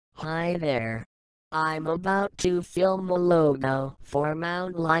Hi there. I'm about to film a logo for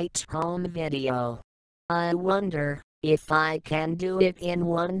Mount Light home video. I wonder if I can do it in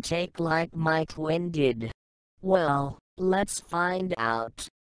one take like my twin did. Well, let's find out.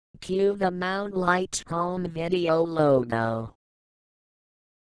 Cue the Mount Light home video logo.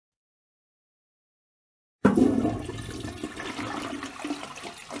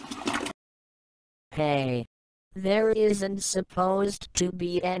 Hey. There isn't supposed to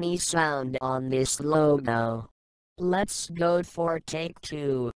be any sound on this logo. Let's go for take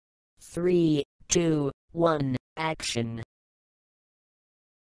 2. 3, 2, 1, action.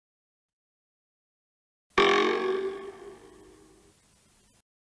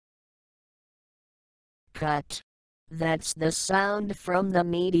 Cut. That's the sound from the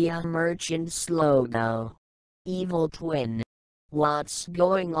Media Merchant's logo. Evil twin. What's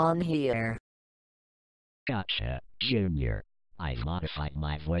going on here? Gotcha, Junior. I've modified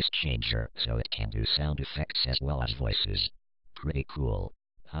my voice changer so it can do sound effects as well as voices. Pretty cool,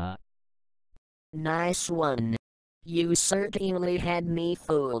 huh? Nice one. You certainly had me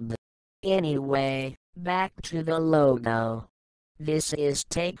fooled. Anyway, back to the logo. This is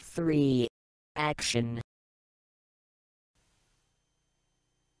take 3. Action.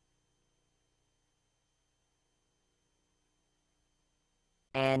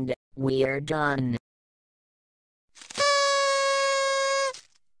 And we're done.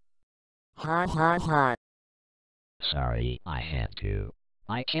 Ha ha ha. Sorry, I had to.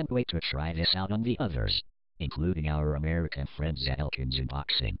 I can't wait to try this out on the others, including our American friends at Elkins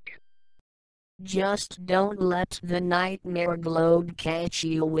Unboxing. Just don't let the nightmare globe catch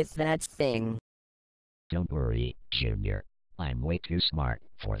you with that thing. Don't worry, Junior. I'm way too smart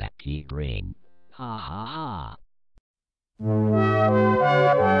for that pea brain. Ha ha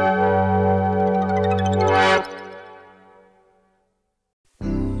ha.